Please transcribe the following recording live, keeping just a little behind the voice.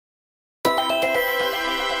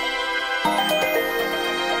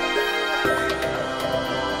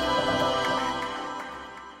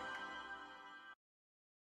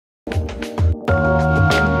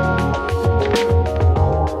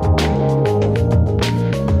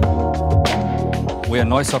We're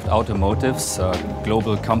Neusoft Automotives, a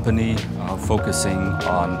global company focusing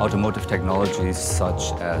on automotive technologies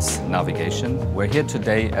such as navigation. We're here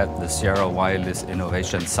today at the Sierra Wireless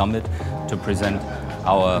Innovation Summit to present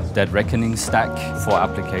our dead reckoning stack for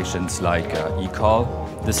applications like eCall.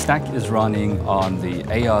 The stack is running on the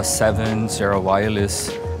AR7 Sierra Wireless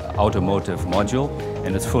automotive module,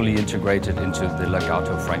 and it's fully integrated into the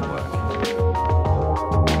Legato framework.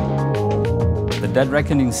 The dead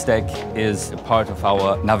reckoning stack is a part of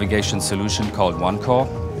our navigation solution called OneCore.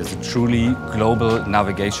 It's a truly global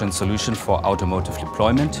navigation solution for automotive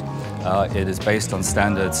deployment. It is based on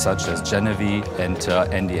standards such as Genevieve and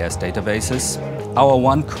NDS databases. Our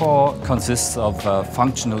OneCore consists of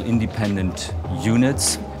functional independent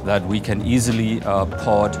units that we can easily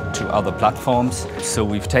port to other platforms. So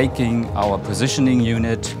we've taken our positioning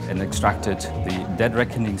unit and extracted the dead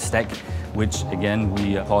reckoning stack, which again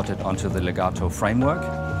we ported onto the Legato framework.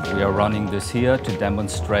 We are running this here to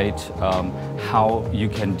demonstrate how you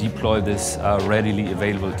can deploy this readily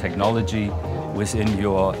available technology within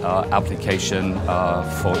your application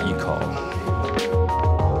for eCall.